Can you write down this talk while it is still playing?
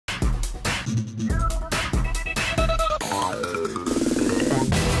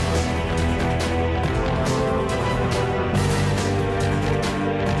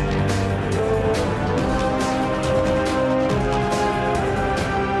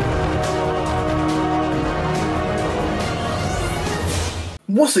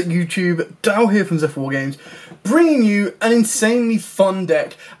What's up YouTube, Dal here from Zephyr Games, bringing you an insanely fun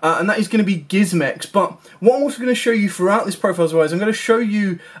deck, and that is going to be Gizmek. But what I'm also going to show you throughout this profile as well is I'm going to show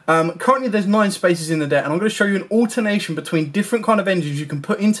you, currently there's 9 spaces in the deck, and I'm going to show you an alternation between different kind of engines you can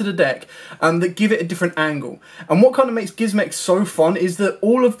put into the deck that give it a different angle. And what kind of makes Gizmek so fun is that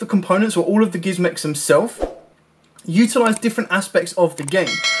all of the components, or all of the Gizmeks themselves, utilize different aspects of the game.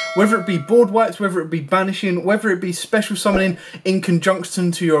 Whether it be board wipes, whether it be banishing, whether it be special summoning in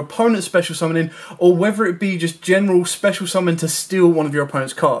conjunction to your opponent's special summoning, or whether it be just general special summon to steal one of your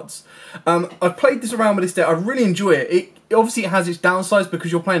opponent's cards. I've played this around with this deck, I really enjoy it. Obviously it has its downsides because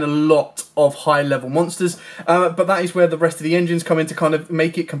you're playing a lot of high level monsters, but that is where the rest of the engines come in to kind of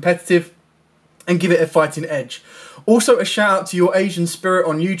make it competitive and give it a fighting edge. Also a shout out to your Asian Spirit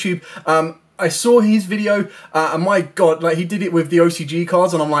on YouTube. I saw his video, and my god, like he did it with the OCG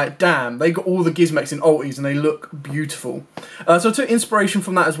cards, and I'm like, damn, they got all the Gizmeks in ultis, and they look beautiful. So I took inspiration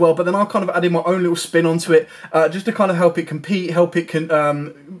from that as well, but then I kind of added my own little spin onto it, just to kind of help it compete, help it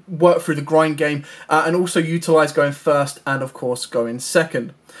work through the grind game, and also utilise going first, and of course going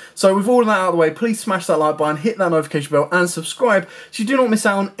second. So with all of that out of the way, please smash that like button, hit that notification bell and subscribe so you do not miss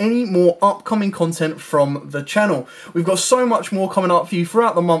out on any more upcoming content from the channel. We've got so much more coming up for you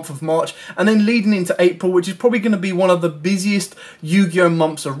throughout the month of March and then leading into April, which is probably going to be one of the busiest Yu-Gi-Oh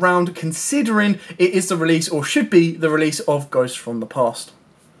months around, considering it is the release, or should be the release, of Ghosts from the Past.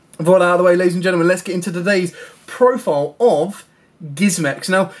 With all that out of the way, ladies and gentlemen, let's get into today's profile of Gizmek.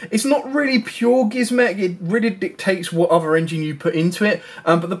 Now, it's not really pure Gizmek, it really dictates what other engine you put into it,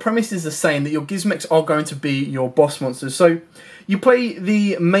 but the premise is the same, that your Gizmeks are going to be your boss monsters. So, you play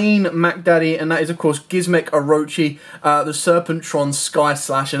the main Mac Daddy, and that is of course Gizmek Orochi, the Serpentron Sky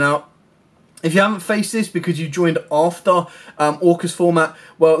Slasher. Now, if you haven't faced this because you joined after Orcus format,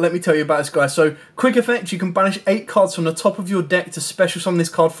 well, let me tell you about this guy. So, quick effect, you can banish 8 cards from the top of your deck to special summon this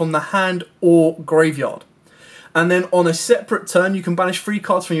card from the hand or graveyard. And then on a separate turn, you can banish 3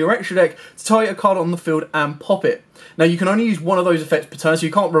 cards from your extra deck to target a card on the field and pop it. Now, you can only use one of those effects per turn, so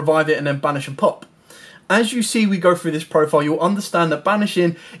you can't revive it and then banish and pop. As you see we go through this profile, you'll understand that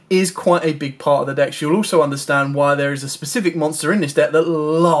banishing is quite a big part of the deck. So you'll also understand why there is a specific monster in this deck that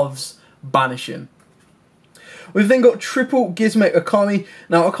loves banishing. We've then got triple Gizmek Akami.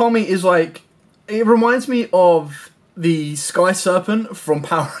 Now, Akami is like, it reminds me of the Sky Serpent from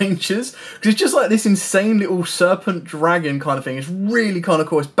Power Rangers, because it's just like this insane little serpent dragon kind of thing. It's really kind of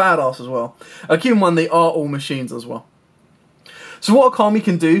cool. It's badass as well. Keep in mind they are all machines as well. So what Akami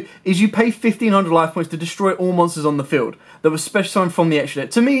can do is you pay 1500 life points to destroy all monsters on the field that were special summoned from the extra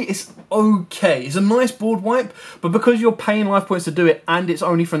deck. To me, it's okay. It's a nice board wipe, but because you're paying life points to do it and it's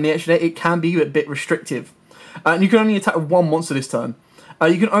only from the extra deck, it can be a bit restrictive. And you can only attack 1 monster this turn.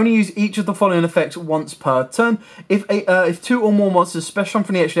 You can only use each of the following effects once per turn. If 2 or more monsters special summon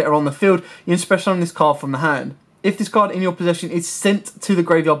from the extra deck are on the field, you can special summon this card from the hand. If this card in your possession is sent to the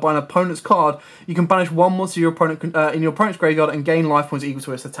graveyard by an opponent's card, you can banish 1 monster your opponent, in your opponent's graveyard and gain life points equal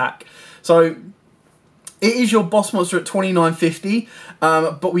to its attack. So, it is your boss monster at 2950,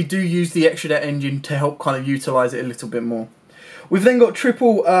 but we do use the extra deck engine to help kind of utilise it a little bit more. We've then got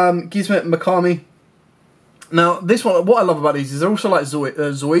triple Gizmek Makami. Now, this one, what I love about these is they're also like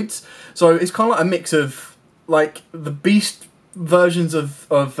Zoids. So it's kind of like a mix of like the Beast versions of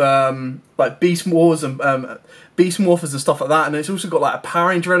like Beast Wars and Beast Morphers and stuff like that. And it's also got like a Power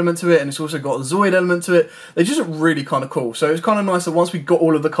Ranger element to it, and it's also got a Zoid element to it. They're just really kind of cool. So it's kind of nice that once we got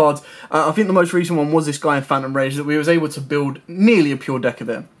all of the cards, I think the most recent one was this guy in Phantom Rage, that we was able to build nearly a pure deck of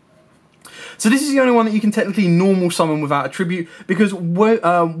it. So this is the only one that you can technically normal summon without a tribute, because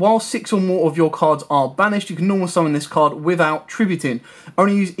while 6 or more of your cards are banished, you can normal summon this card without tributing.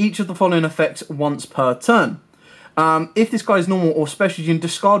 Only use each of the following effects once per turn. If this guy is normal or special, you can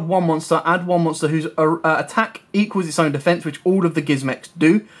discard 1 monster, add 1 monster whose attack equals its own defense, which all of the Gizmeks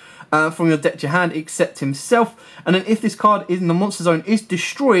do, from your deck to your hand except himself. And then if this card in the monster zone is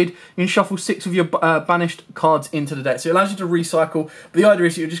destroyed, you can shuffle 6 of your banished cards into the deck. So it allows you to recycle, but the idea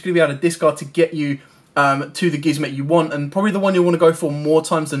is you're just going to be able to discard to get you to the Gizmek you want, and probably the one you want to go for more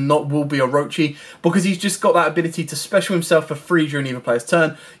times than not will be Orochi, because he's just got that ability to special himself for free during either player's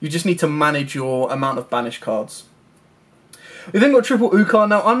turn. You just need to manage your amount of banished cards. We've then got triple Uka.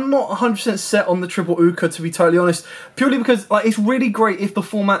 Now, I'm not 100% set on the triple Uka, to be totally honest, purely because like it's really great if the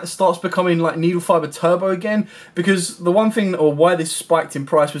format starts becoming like Needle Fiber Turbo again, because the one thing, or why this spiked in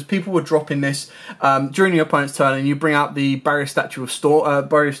price, was people were dropping this during your opponent's turn, and you bring out the Barrier Statue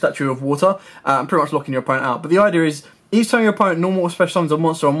of Water, and pretty much locking your opponent out. But the idea is, each time your opponent normal or special summons a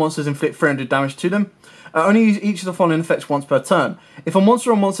monster, or monsters inflict 300 damage to them. Only use each of the following effects once per turn. If a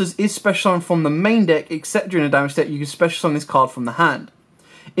monster or monsters is special summoned from the main deck, except during a damage step, you can special summon this card from the hand.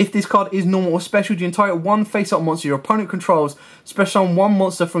 If this card is normal or special, you target one face-up monster your opponent controls. Special summon one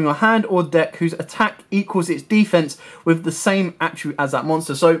monster from your hand or deck whose attack equals its defense with the same attribute as that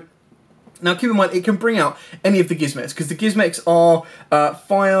monster. So, now keep in mind, it can bring out any of the Gizmeks, because the Gizmeks are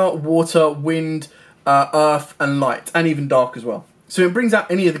fire, water, wind, earth, and light, and even dark as well. So it brings out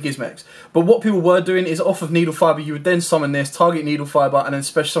any of the Gizmeks. But what people were doing is off of Needle Fiber, you would then summon this, target Needle Fiber, and then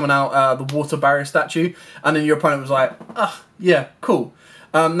special summon out the Water Barrier statue, and then your opponent was like, ah, yeah, cool.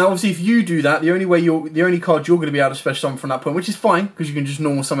 Now obviously if you do that, the only card you're going to be able to special summon from that point, which is fine, because you can just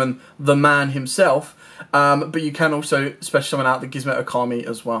normal summon the man himself, but you can also special summon out the Gizmet Okami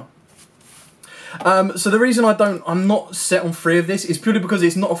as well. So the reason I'm not set on 3 of this is purely because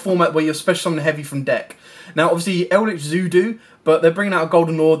it's not a format where you're special summoning heavy from deck. Now obviously Eldritch Zoo do, but they're bringing out a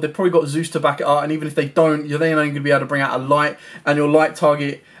Golden Lord, they've probably got Zeus to back it up, and even if they don't, you're then only going to be able to bring out a light, and your light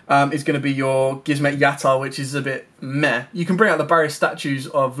target is going to be your Gizmek Yatta, which is a bit meh. You can bring out the barrier statues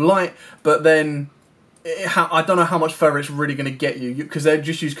of light, but then I don't know how much further it's really going to get you, because they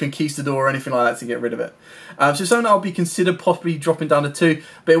just use Conquistador or anything like that to get rid of it. So something that I'll be considered possibly dropping down to 2,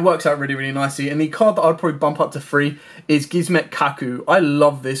 but it works out really, really nicely. And the card that I'd probably bump up to 3 is Gizmek Kaku. I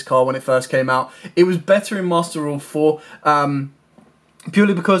love this card when it first came out. It was better in Master Rule 4,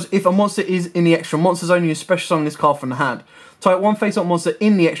 purely because if a monster is in the extra monster zone, you special summon this card from the hand. Target one face-up monster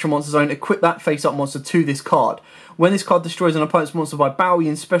in the extra monster zone, equip that face-up monster to this card. When this card destroys an opponent's monster by battle, you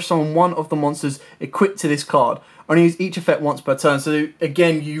can special summon one of the monsters equipped to this card. Only use each effect once per turn. So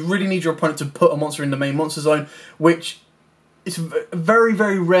again, you really need your opponent to put a monster in the main monster zone, which it's very,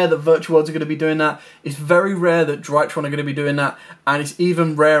 very rare that Virtual Worlds are going to be doing that. It's very rare that Drytron are going to be doing that, and it's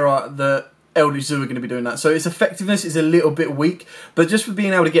even rarer that Eldritch Zoo are going to be doing that. So its effectiveness is a little bit weak, but just for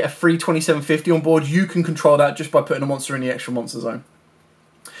being able to get a free 2750 on board, you can control that just by putting a monster in the extra monster zone.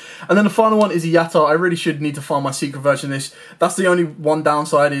 And then the final one is a Yatta. I really should need to find my secret version of this. That's the only one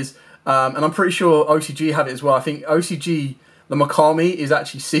downside is, and I'm pretty sure OCG have it as well. I think OCG, the Makami, is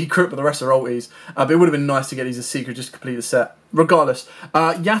actually secret, but the rest are alties. But it would have been nice to get these as secret just to complete the set. Regardless,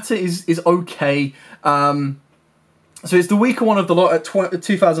 Yatta is okay. So it's the weaker one of the lot at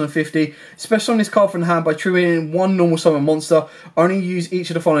 2050. Special summon this card from the hand by triggering one normal summon monster. Only use each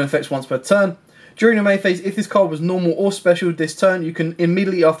of the following effects once per turn. During the main phase, if this card was normal or special this turn, you can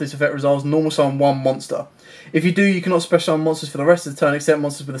immediately after this effect resolves normal summon one monster. If you do, you cannot special summon monsters for the rest of the turn except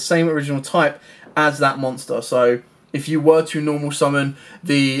monsters with the same original type as that monster. So if you were to normal summon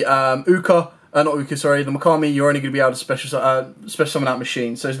the the Makami, you're only going to be able to special summon that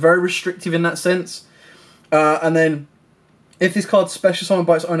machine. So it's very restrictive in that sense. And then if this card's special summon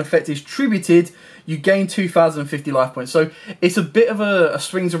by its own effect is tributed, you gain 2,050 life points. So it's a bit of a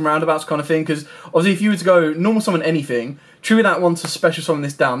swings and roundabouts kind of thing, because obviously if you were to go normal summon anything, tribute that one to special summon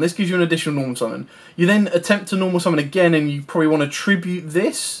this down, this gives you an additional normal summon. You then attempt to normal summon again, and you probably want to tribute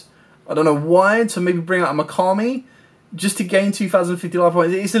this, I don't know why, to maybe bring out a Makami, just to gain 2,050 life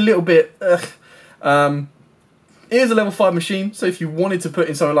points. It's a little bit, it is a level 5 machine, so if you wanted to put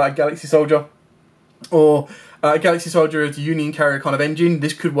in something like a Galaxy Soldier, or Galaxy Soldier as a Union Carrier kind of engine,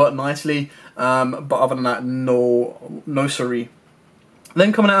 this could work nicely, but other than that, no sorry.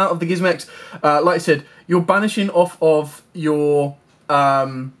 Then coming out of the Gizmeks, like I said, you're banishing off of your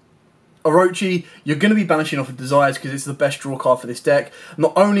Orochi, you're going to be banishing off of Desires because it's the best draw card for this deck.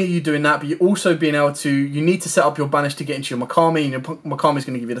 Not only are you doing that, but you're also being able to, you need to set up your banish to get into your Makami, and your Makami is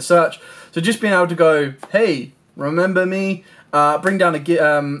going to give you the search. So just being able to go, hey, remember me? Bring down a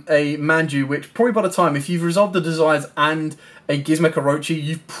Manju, which probably by the time, if you've resolved the Desires and a Gizmek Orochi,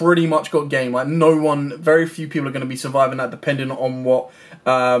 you've pretty much got game. Like very few people are going to be surviving that, depending on what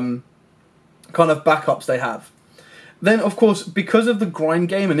kind of backups they have. Then, of course, because of the grind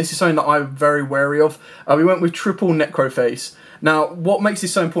game, and this is something that I'm very wary of, we went with triple Necroface. Now, what makes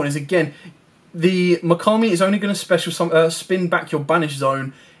this so important is, again, the Makami is only going to special spin back your banish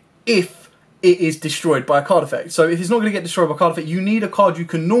zone if it is destroyed by a card effect. So if it's not going to get destroyed by a card effect, you need a card you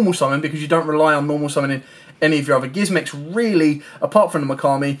can normal summon, because you don't rely on normal summoning any of your other Gizmeks, really, apart from the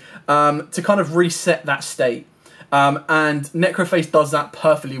Makami, to kind of reset that state. And Necroface does that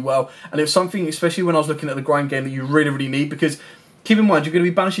perfectly well. And it was something, especially when I was looking at the grind game, that you really, really need, because keep in mind, you're going to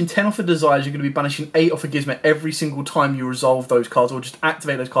be banishing 10 off of Desires, you're going to be banishing 8 off of Gizmek every single time you resolve those cards, or just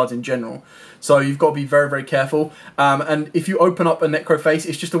activate those cards in general. So you've got to be very, very careful. And if you open up a Necroface,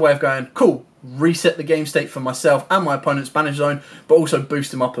 it's just a way of going, cool, reset the game state for myself and my opponent's banish zone, but also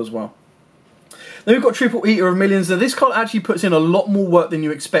boost him up as well. Then we've got Triple Eater of Millions. Now this card actually puts in a lot more work than you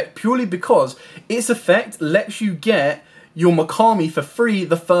expect, purely because its effect lets you get your Makami for free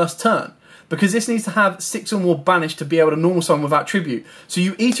the first turn. because this needs to have 6 or more banished to be able to normal summon without tribute. So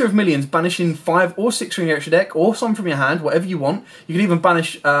you Eater of Millions, banishing 5 or 6 from your extra deck, or some from your hand, whatever you want. You can even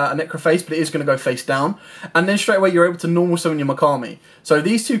banish a Necroface, but it is going to go face down. And then straight away you're able to normal summon your Makami. So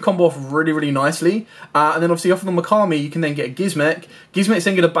these two combo off really, really nicely. And then obviously off of the Makami, you can then get a Gizmek. Gizmek's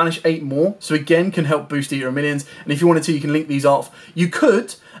then going to banish 8 more, so again can help boost Eater of Millions. And if you wanted to, you can link these off. You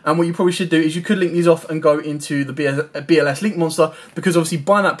could, and what you probably should do is you could link these off and go into the BLS Link monster, because obviously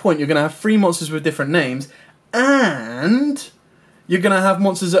by that point you're going to have 3 monsters with different names, and you're going to have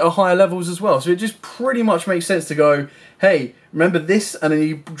monsters at higher levels as well. So it just pretty much makes sense to go, hey, remember this, and then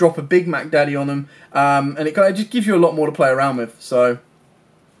you drop a big Mac Daddy on them, and it kind of just gives you a lot more to play around with. So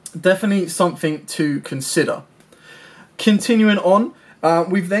definitely something to consider. Continuing on,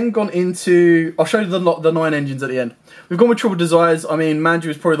 we've then gone into, I'll show you the 9 engines at the end. We've gone with Triple Desires. I mean, Manju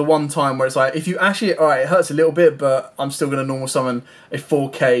is probably the one time where it's like, if you actually, alright, it hurts a little bit, but I'm still going to normal summon a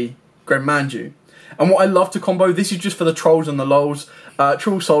 4k Great Manju. And what I love to combo, this is just for the trolls and the lols,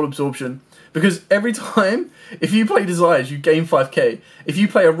 Triple Soul Absorption. Because every time, if you play Desires, you gain 5k. If you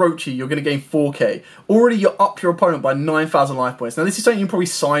play a Rochi, you're going to gain 4k. Already, you're up your opponent by 9,000 life points. Now, this is something you can probably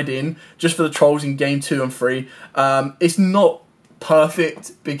side in just for the trolls in game 2 and 3. It's not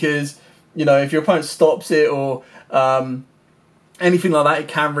perfect because, you know, if your opponent stops it or anything like that, it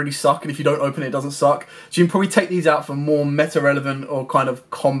can really suck. And if you don't open it, it doesn't suck. So you can probably take these out for more meta-relevant or kind of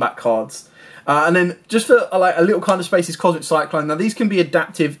combat cards. And then just for like a little kind of space is Cosmic Cyclone. Now these can be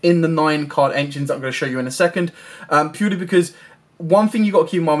adaptive in the 9 card engines that I'm going to show you in a second, purely because one thing you've got to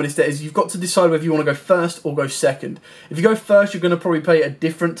keep in mind with this deck is you've got to decide whether you want to go first or go second. If you go first, you're going to probably play a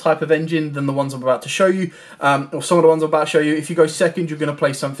different type of engine than the ones I'm about to show you, or some of the ones I'm about to show you. If you go second, you're going to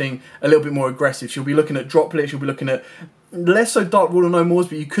play something a little bit more aggressive. So you'll be looking at droplets, you'll be looking at less so Dark Ruler No Mores,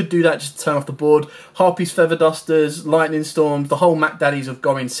 but you could do that just to turn off the board. Harpies, Feather Dusters, Lightning Storms, the whole Mac Daddies of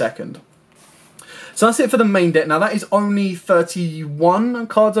going second. So that's it for the main deck. Now that is only 31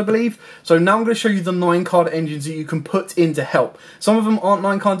 cards, I believe. So now I'm going to show you the 9 card engines that you can put in to help. Some of them aren't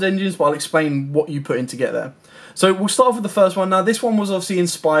 9 card engines, but I'll explain what you put in to get there. So we'll start off with the first one. Now this one was obviously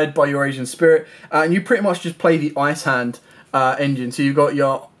inspired by your Asian Spirit, and you pretty much just play the Ice Hand engine. So you've got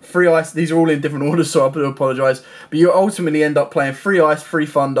your 3 ice, these are all in different orders, so I do apologise. But you ultimately end up playing 3 ice, 3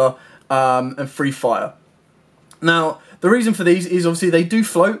 thunder, and 3 fire. Now, the reason for these is obviously they do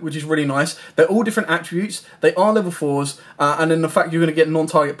float, which is really nice. They're all different attributes. They are level 4s. And then the fact you're going to get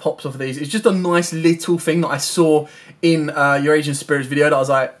non-target pops off of these is just a nice little thing that I saw in your Asian Spirits video that I was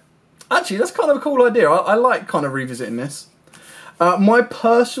like, actually, that's kind of a cool idea. I like kind of revisiting this. My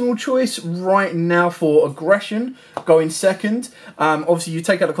personal choice right now for aggression, going second, obviously you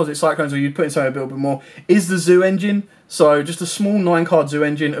take out the Cosmic Cyclones or you put in something a little bit more, is the Zoo engine. So just a small 9 card Zoo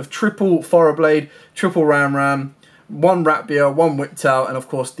engine of triple Fire Blade, triple Ram Ram, 1 Ratbeer, 1 Whiptail, and of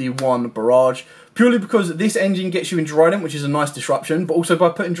course the 1 Barrage. Purely because this engine gets you in Dryden, which is a nice disruption, but also by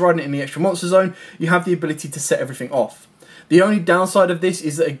putting Dryden in the extra monster zone, you have the ability to set everything off. The only downside of this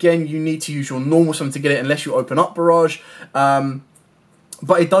is that, again, you need to use your normal summon to get it unless you open up Barrage.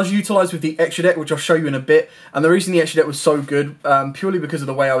 But it does utilise with the extra deck, which I'll show you in a bit. And the reason the extra deck was so good, purely because of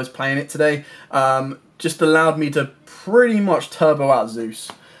the way I was playing it today, just allowed me to pretty much turbo out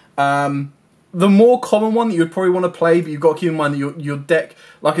Zeus. The more common one that you would probably want to play, but you've got to keep in mind that your deck,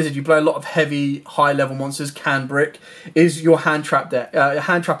 like I said, you play a lot of heavy, high-level monsters, can brick, is your hand trap deck,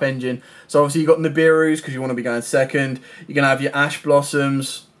 hand trap engine. So obviously you've got Nibiru's, because you want to be going second. You're going to have your Ash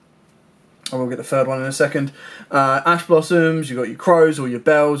Blossoms. I will get the third one in a second. Ash Blossoms, you've got your Crows, or your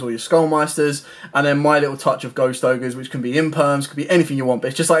Bells, or your Skullmeisters, and then my little touch of Ghost Ogres, which can be Imperms, could be anything you want, but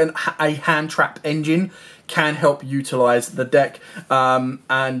it's just like a hand trap engine can help utilise the deck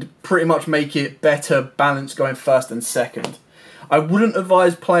and pretty much make it better balanced going first and second. I wouldn't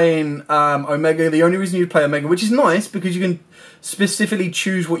advise playing Omega. The only reason you'd play Omega, which is nice because you can specifically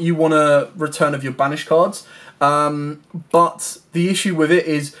choose what you want to return of your banished cards. But the issue with it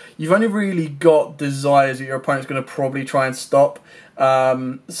is you've only really got Desires that your opponent's going to probably try and stop.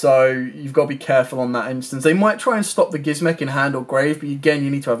 So you've got to be careful on that instance. They might try and stop the Gizmek in hand or grave, but again, you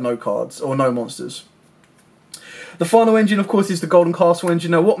need to have no cards or no monsters. The final engine, of course, is the Golden Castle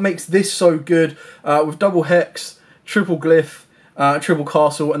engine. Now, what makes this so good with double Hex, triple Glyph, triple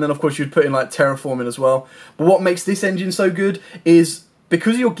Castle, and then, of course, you'd put in, like, Terraforming as well. But what makes this engine so good is,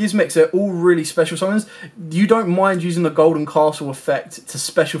 because your Gizmeks are all really special summons, you don't mind using the Golden Castle effect to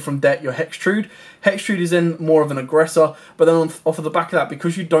special from deck your Hextrude. Hextrude is then more of an aggressor, but then off of the back of that,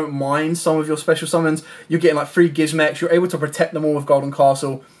 because you don't mind some of your special summons, you're getting, like, 3 Gizmeks, you're able to protect them all with Golden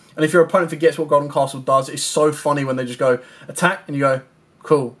Castle. And if your opponent forgets what Golden Castle does, it's so funny when they just go, attack, and you go,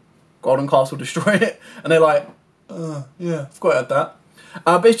 cool, Golden Castle, destroy it. And they're like, yeah, I forgot I had that.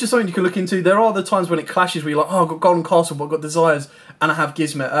 But it's just something you can look into. There are the times when it clashes where you're like, oh, I've got Golden Castle, but I've got Desires, and I have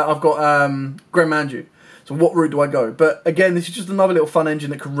Gizmek. I've got Gremanju. So what route do I go? But again, this is just another little fun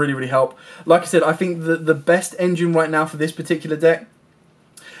engine that could really, really help. Like I said, I think the best engine right now for this particular deck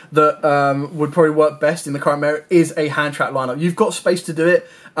that would probably work best in the current meta is a hand trap lineup. You've got space to do it,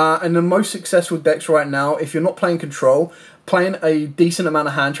 and the most successful decks right now, if you're not playing control, playing a decent amount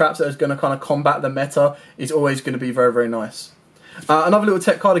of hand traps that is going to kind of combat the meta is always going to be very, very nice. Another little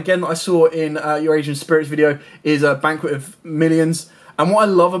tech card again that I saw in your Asian Spirits video is a Banquet of Millions. And what I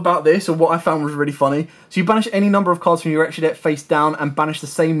love about this, or what I found was really funny, so you banish any number of cards from your extra deck face down and banish the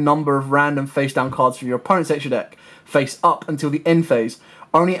same number of random face down cards from your opponent's extra deck face up until the end phase.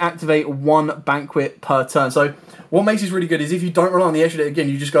 Only activate one Banquet per turn. So what makes this really good is if you don't rely on the extra deck again,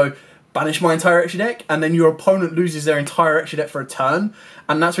 you just go banish my entire extra deck, and then your opponent loses their entire extra deck for a turn,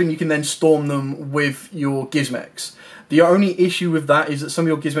 and that's when you can then storm them with your Gizmeks. The only issue with that is that some of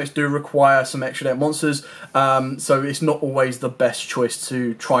your Gizmeks do require some extra deck monsters, so it's not always the best choice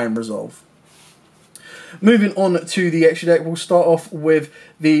to try and resolve. Moving on to the extra deck, we'll start off with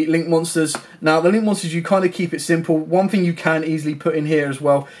the Link Monsters. Now, the Link Monsters, you kind of keep it simple. One thing you can easily put in here as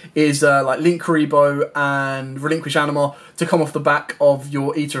well is like Link Karibo and Relinquish Anima to come off the back of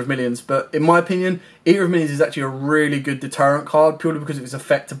your Eater of Millions. But in my opinion, Eater of Millions is actually a really good deterrent card, purely because of its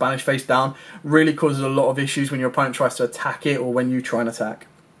effect to banish face down. Really causes a lot of issues when your opponent tries to attack it or when you try and attack.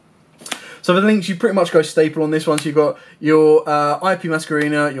 So for the links, you pretty much go staple on this one. So you've got your IP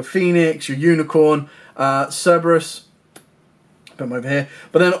Masquerina, your Phoenix, your Unicorn, Cerberus, put them over here.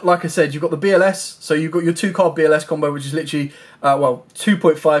 But then, like I said, you've got the BLS. So you've got your 2-card BLS combo, which is literally, well,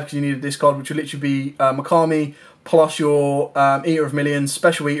 2.5 because you need a discard, which will literally be Makami plus your Eater of Millions,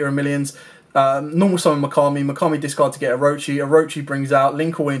 Special Eater of Millions, normal summon Makami discard to get Orochi brings out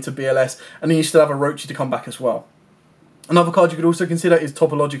Link all into BLS, and then you still have Orochi to come back as well. Another card you could also consider is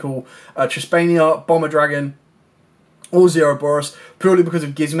Topological Trispania, Bomber Dragon, or Zeroboros, purely because of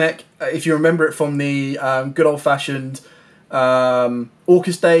Gizmek. If you remember it from the good old-fashioned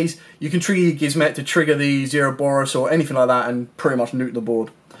Orcus days, you can trigger your Gizmek to trigger the Zeroboros or anything like that and pretty much nuke the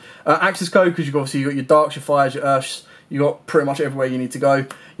board. Access code, because you've obviously got your Darks, your Fires, your Earths, you've got pretty much everywhere you need to go.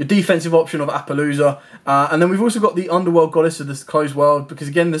 Your defensive option of Appaloosa, and then we've also got the Underworld Goddess of this closed world, because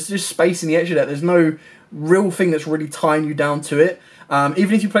again, there's just space in the extra deck. There's no real thing that's really tying you down to it.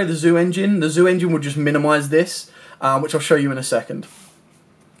 Even if you play the Zoo engine will just minimize this, which I'll show you in a second.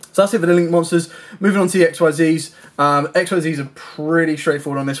 So that's it for the Link Monsters. Moving on to the XYZs. XYZs are pretty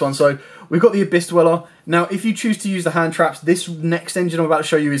straightforward on this one. So we've got the Abyss Dweller. Now, if you choose to use the hand traps, this next engine I'm about to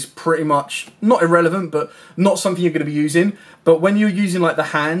show you is pretty much not irrelevant, but not something you're going to be using. But when you're using like the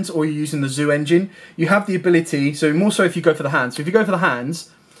hands or you're using the Zoo engine, you have the ability, so more so if you go for the hands. So if you go for the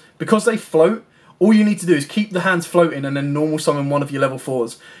hands, because they float, all you need to do is keep the hands floating and then normal summon one of your level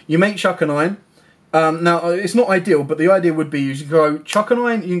 4s. You make Chuck and Iron. Now, it's not ideal, but the idea would be you should go Chuck and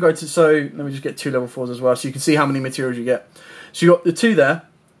Iron, you can go to, so let me just get 2 level 4s as well, so you can see how many materials you get. So you got the 2 there.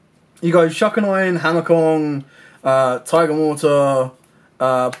 You go Chuck and Iron, Hammer Kong, Tiger Mortar,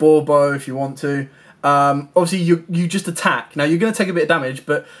 Borbo if you want to. Obviously, you just attack. Now, you're going to take a bit of damage,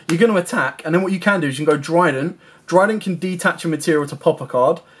 but you're going to attack, and then what you can do is you can go Dryden. Dryden can detach a material to pop a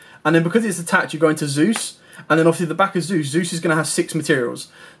card, and then because it's attacked, you go into Zeus. And then obviously the back of Zeus is going to have 6 materials.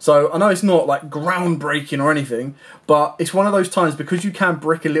 So I know it's not like groundbreaking or anything, but it's one of those times because you can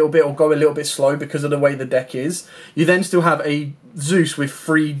brick a little bit or go a little bit slow because of the way the deck is, you then still have a Zeus with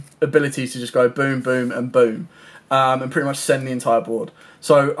 3 abilities to just go boom, boom, and boom. And pretty much send the entire board.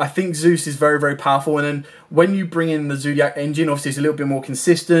 So I think Zeus is very, very powerful. And then when you bring in the Zodiac engine, obviously it's a little bit more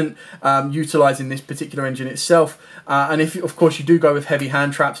consistent, utilising this particular engine itself. And if, of course, you do go with heavy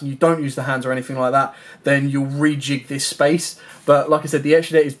hand traps and you don't use the hands or anything like that, then you'll rejig this space. But like I said, the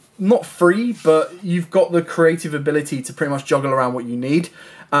extra deck is not free, but you've got the creative ability to pretty much juggle around what you need.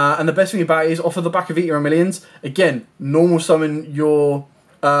 And the best thing about it is, off of the back of Eater of Millions, again, normal summon your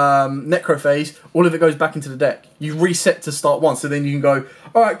Necro phase, all of it goes back into the deck. You reset to start 1, so then you can go,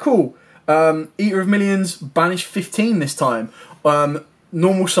 alright, cool, Eater of Millions, banish 15 this time.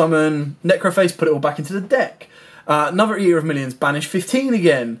 Normal summon Necro phase, put it all back into the deck. Another Eater of Millions, banish 15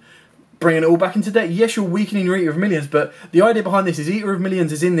 again, bringing it all back into deck. Yes, you're weakening your Eater of Millions, but the idea behind this is Eater of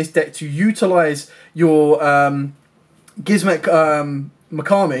Millions is in this deck to utilise your Gizmek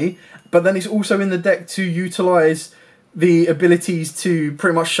Makami, but then it's also in the deck to utilise the abilities to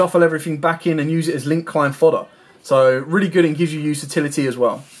pretty much shuffle everything back in and use it as link climb fodder. So really good and gives you utility as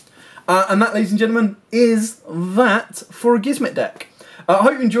well. And that, ladies and gentlemen, is that for a Gizmek deck. I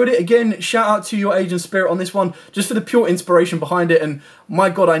hope you enjoyed it. Again, shout out to your Agent Spirit on this one, just for the pure inspiration behind it. And my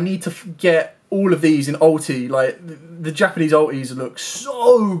God, I need to get all of these in ulti. Like, the Japanese ultis look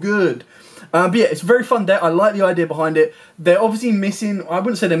so good. But yeah, it's a very fun deck. I like the idea behind it. They're obviously missing, I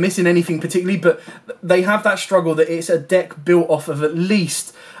wouldn't say they're missing anything particularly, but they have that struggle that it's a deck built off of at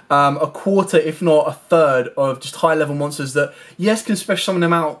least a quarter, if not a third, of just high-level monsters that, yes, can special summon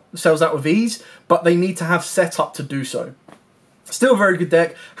them out, sells out with ease, but they need to have setup to do so. Still a very good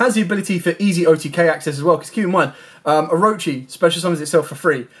deck. Has the ability for easy OTK access as well, because keep in mind, Orochi special summons itself for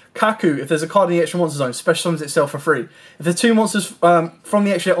free. Kaku, if there's a card in the extra monster zone, special summons itself for free. If there's 2 monsters from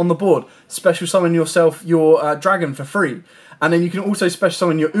the extra on the board, special summon yourself your dragon for free. And then you can also special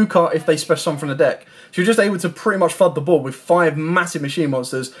summon your Uka if they special summon from the deck. So you're just able to pretty much flood the board with 5 massive machine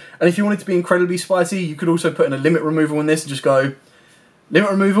monsters. And if you wanted to be incredibly spicy, you could also put in a limit removal in this and just go,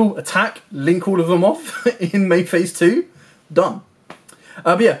 limit removal, attack, link all of them off in main phase 2. Done.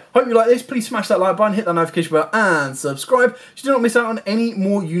 But yeah, hope you like this. Please smash that like button, hit that notification bell, and subscribe so you do not miss out on any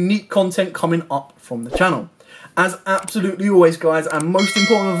more unique content coming up from the channel. As absolutely always, guys, and most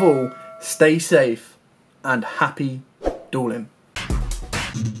important of all, stay safe and happy dueling.